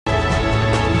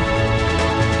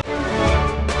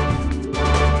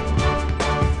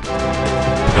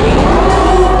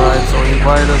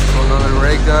invited us to another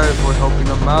raid, guys. We're helping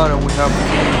them out, and we have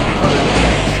other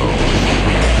teams. So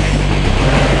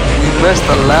we missed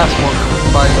the last one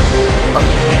by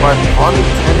probably 10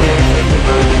 HP, man.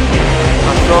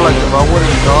 I feel like if I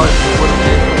wouldn't dodge, we would have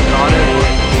maybe got it. But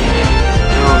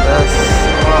you know, that's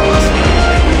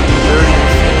very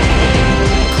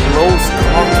close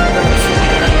confidence.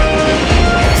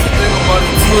 That's the thing about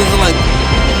it too, is like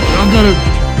y'all gotta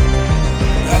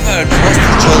trust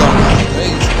each other on these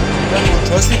raids. Y'all don't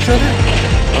trust each other?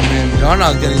 I mean, y'all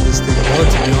not getting this thing done,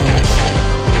 to be honest.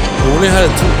 We only had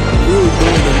we were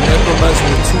doing the Necroma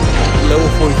with 2 level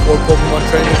 44 Pokemon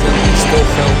trainers and we still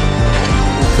failed.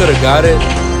 We could have got it.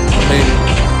 I mean,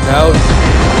 now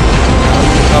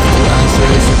you have to answer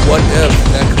is, what if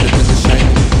that could have been the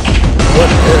shiny? What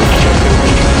if that could have been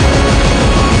the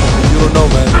shiny? You don't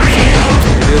know, man.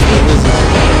 It is what it is.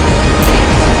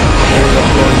 I'm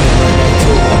blowing it right now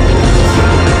too. I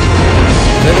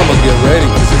think I'm gonna get ready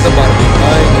because it's about to be 9.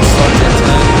 It starts at 10.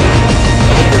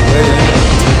 I'm gonna get ready. I'm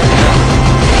gonna take a nap.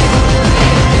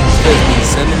 This guy's been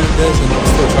sending me this and I'm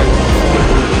still trying to do it.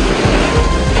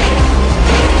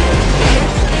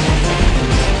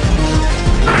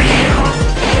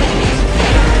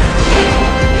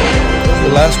 That's the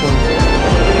last one.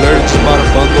 Literally just bought a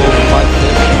bundle of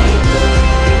 550.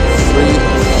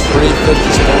 Free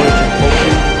 50 storage and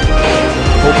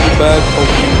Poke bag,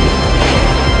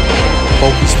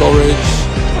 Poke storage.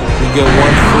 You get 1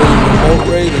 free remote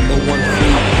raid and then 1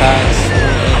 free pass,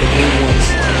 the green ones.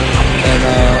 And I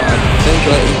think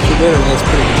that incubator, that's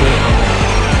pretty good.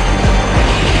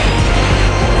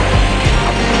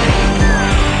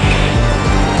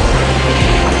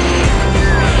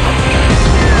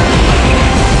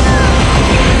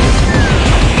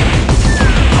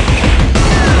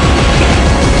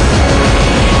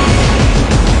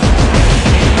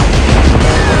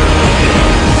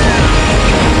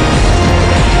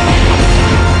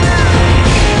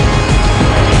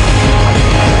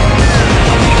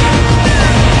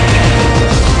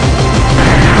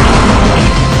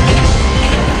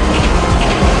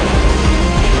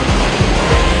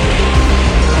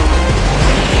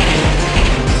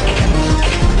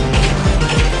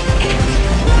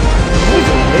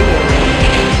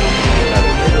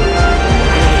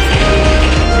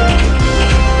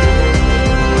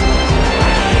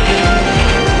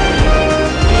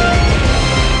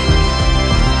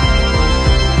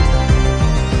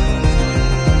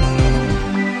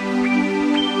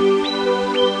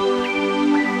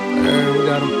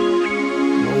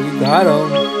 Got him.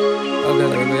 Okay, there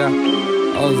we go, yeah.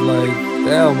 I was like,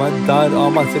 damn, I died.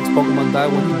 All my 6 Pokemon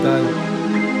died when he died.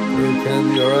 Hey,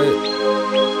 Candy, alright?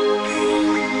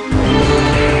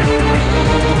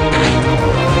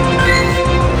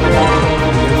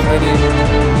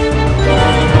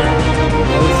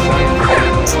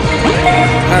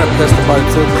 I'm kind of pissed about it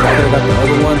too, because I could have got the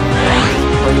other one.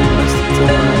 Or you missed it too,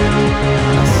 man.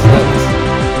 That sucks.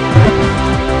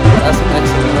 That's an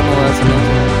excellent. I know that's an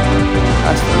excellent.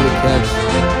 That's a good catch.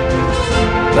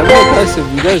 Let me know, guys, if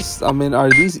you guys, I mean, are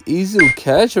these easy to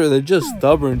catch or they're just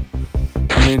stubborn?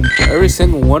 I mean, every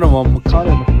single one of them, caught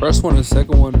in the first one and the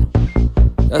second one.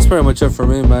 That's pretty much it for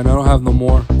me, man. I don't have no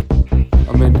more.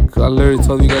 I mean, I literally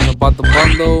told you guys I bought the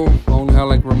bundle. I only had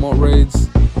like remote raids.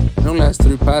 It only has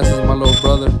 3 passes, my little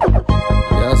brother.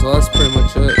 Yeah, so that's pretty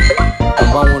much it. I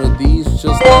bought one of these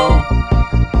just now.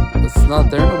 It's not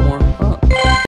there no more.